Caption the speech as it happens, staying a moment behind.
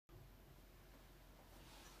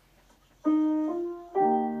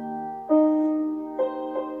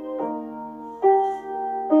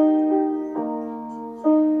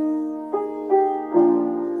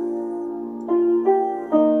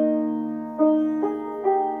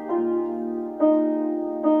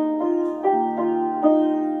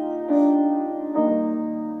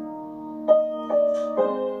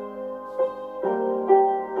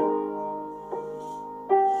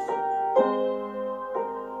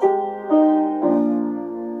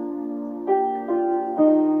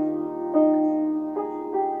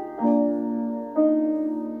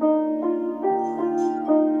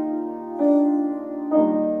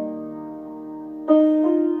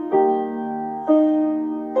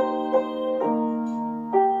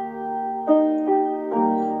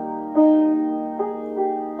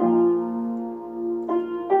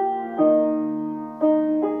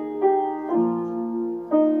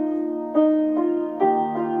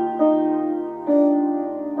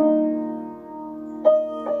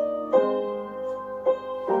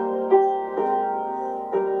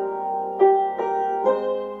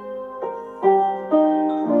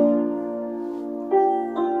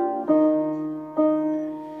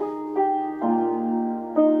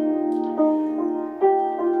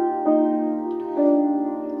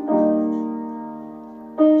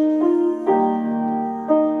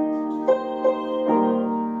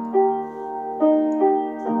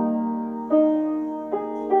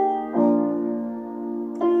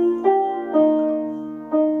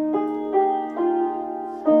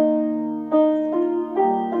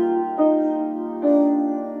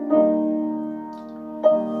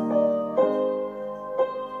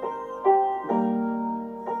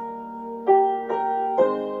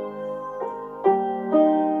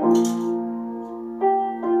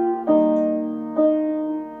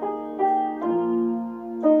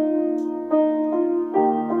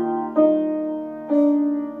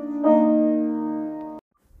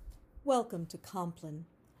Welcome to Compline,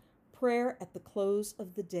 prayer at the close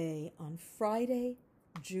of the day on Friday,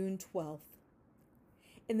 June 12th.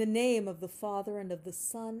 In the name of the Father, and of the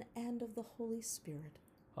Son, and of the Holy Spirit.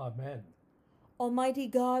 Amen. Almighty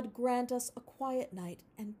God, grant us a quiet night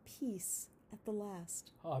and peace at the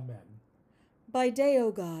last. Amen. By day,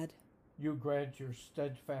 O God, You grant your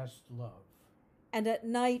steadfast love. and at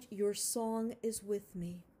night your song is with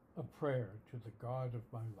me. A prayer to the God of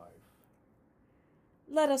my life.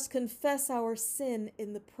 Let us confess our sin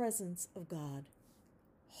in the presence of God.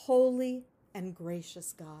 Holy and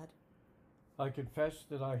gracious God, I confess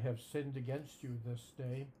that I have sinned against you this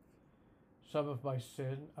day. Some of my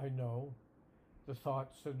sin I know, the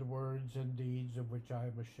thoughts and words and deeds of which I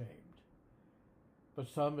am ashamed. But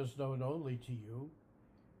some is known only to you.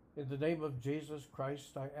 In the name of Jesus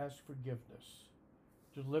Christ I ask forgiveness.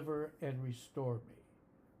 Deliver and restore me,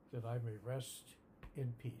 that I may rest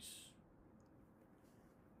in peace.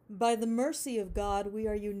 by the mercy of God, we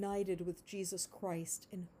are united with Jesus Christ,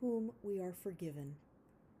 in whom we are forgiven.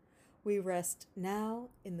 We rest now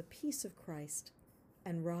in the peace of Christ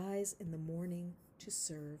and rise in the morning to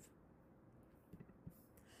serve.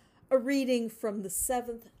 A reading from the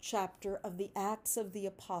 7th chapter of the Acts of the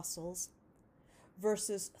Apostles,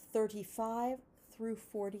 verses 35 through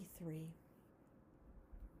 43.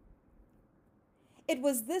 It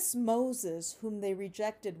was this Moses whom they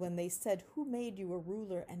rejected when they said, "Who made you a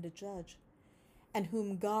ruler and a judge?" And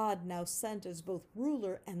whom God now sent as both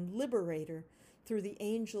ruler and liberator through the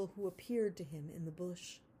angel who appeared to him in the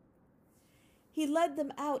bush. He led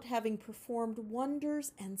them out, having performed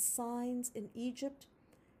wonders and signs in Egypt,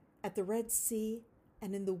 at the Red Sea,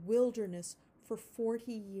 and in the wilderness for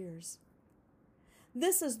 40 years.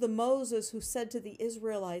 This is the Moses who said to the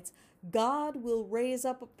Israelites, "God will raise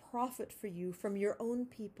up a prophet for you from your own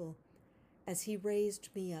people, as he raised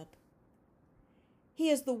me up." He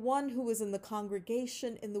is the one who was in the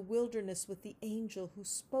congregation in the wilderness with the angel who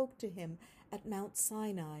spoke to him at Mount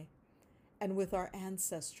Sinai and with our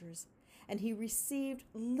ancestors, and he received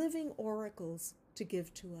living oracles to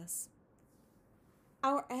give to us.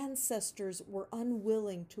 Our ancestors were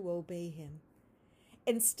unwilling to obey him.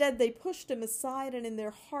 Instead, they pushed him aside, and in their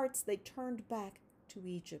hearts they turned back to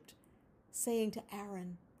Egypt, saying to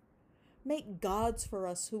Aaron, "Make gods for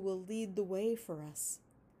us who will lead the way for us.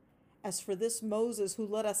 As for this Moses who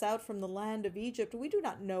led us out from the land of Egypt, we do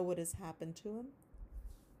not know what has happened to him."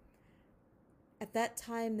 At that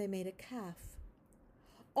time they made a calf,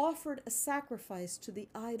 offered a sacrifice to the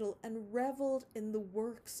idol, and reveled in the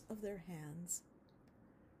works of their hands.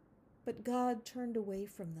 But God turned away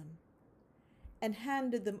from them and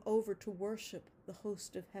handed them over to worship the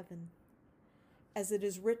host of heaven, as it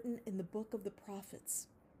is written in the book of the prophets.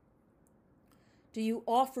 "Do you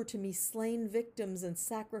offer to me slain victims and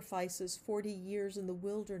sacrifices 40 years in the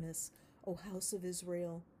wilderness, O house of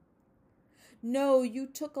Israel? No, you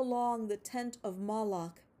took along the tent of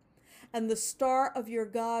Moloch and the star of your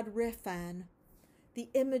god Rephan, the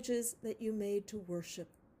images that you made to worship.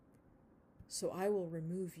 So I will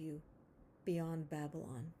remove you beyond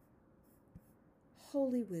Babylon."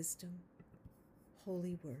 Holy wisdom,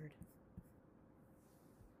 holy word.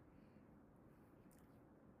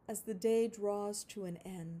 As the day draws to an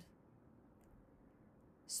end,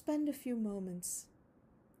 spend a few moments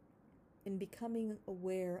in becoming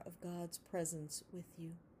aware of God's presence with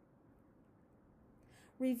you.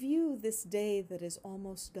 Review this day that is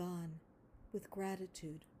almost gone with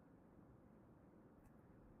gratitude.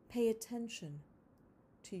 Pay attention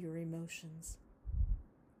to your emotions.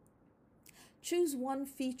 Choose one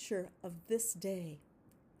feature of this day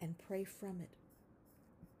and pray from it,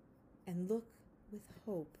 and look with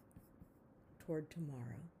hope toward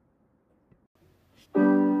tomorrow.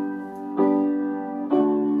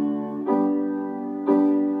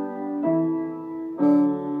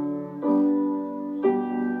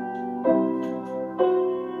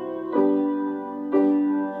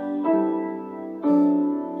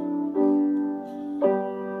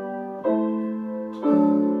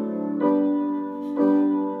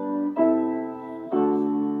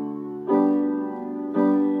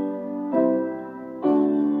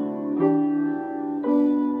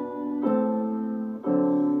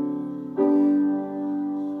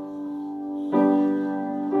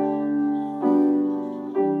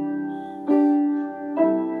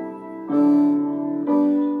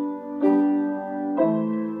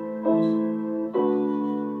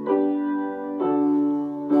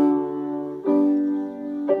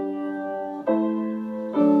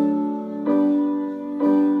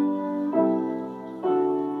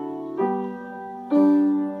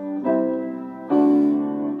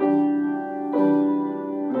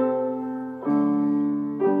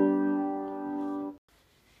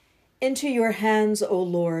 Into your hands, O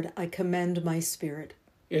Lord, I commend my spirit.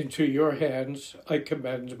 Into your hands I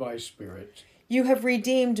commend my spirit. You have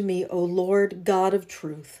redeemed me, O Lord, God of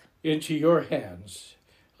truth. Into your hands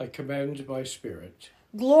I commend my spirit.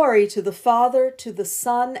 Glory to the Father, to the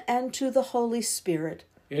Son, and to the Holy Spirit.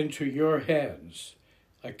 Into your hands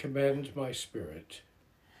I commend my spirit.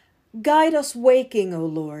 Guide us waking, O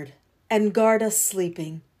Lord, and guard us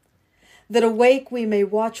sleeping, that awake we may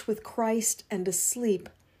watch with Christ, and asleep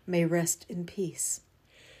may rest in peace.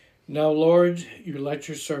 Now, Lord, you let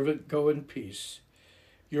your servant go in peace.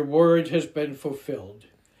 Your word has been fulfilled.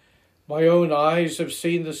 My own eyes have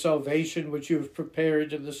seen the salvation which you have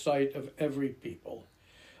prepared in the sight of every people,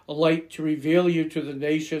 a light to reveal you to the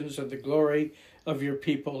nations and the glory of your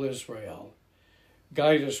people Israel.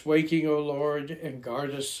 Guide us waking, O Lord, and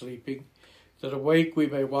guard us sleeping, that awake we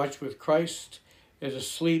may watch with Christ, and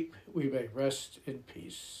asleep we may rest in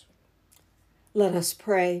peace. Let us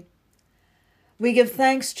pray. We give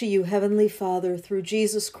thanks to you, Heavenly Father, through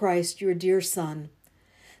Jesus Christ, your dear Son,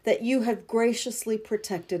 that you have graciously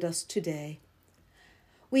protected us today.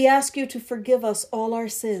 We ask you to forgive us all our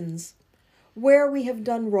sins, where we have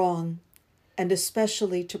done wrong, and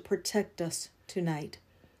especially to protect us tonight.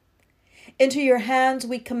 Into your hands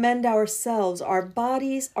we commend ourselves, our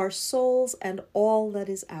bodies, our souls, and all that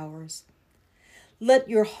is ours. Let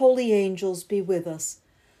your holy angels be with us,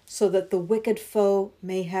 so that the wicked foe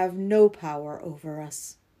may have no power over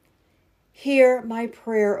us. Hear my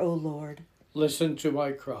prayer, O Lord. Listen to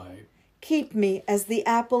my cry. Keep me as the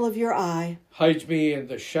apple of your eye. Hide me in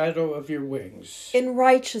the shadow of your wings. In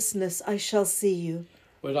righteousness I shall see you.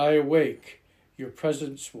 When I awake, your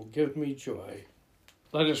presence will give me joy.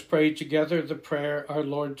 Let us pray together the prayer our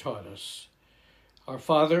Lord taught us. Our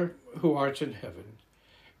Father, who art in heaven,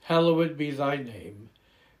 hallowed be thy name.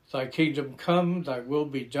 Thy kingdom come, thy will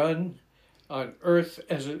be done, on earth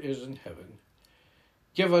as it is in heaven.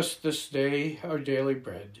 Give us this day our daily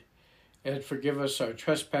bread, and forgive us our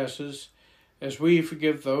trespasses, as we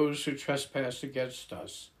forgive those who trespass against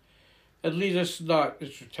us. And lead us not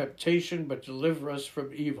into temptation, but deliver us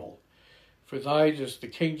from evil. For thine is the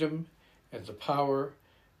kingdom, and the power,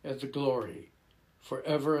 and the glory,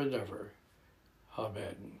 forever and ever.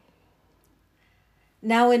 Amen.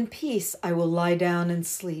 Now in peace I will lie down and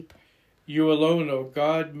sleep. You alone, O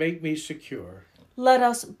God, make me secure. Let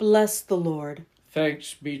us bless the Lord.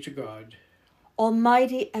 Thanks be to God.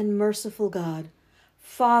 Almighty and merciful God,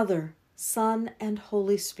 Father, Son, and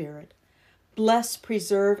Holy Spirit, bless,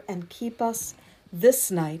 preserve, and keep us this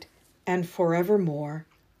night and forevermore.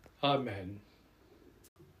 Amen.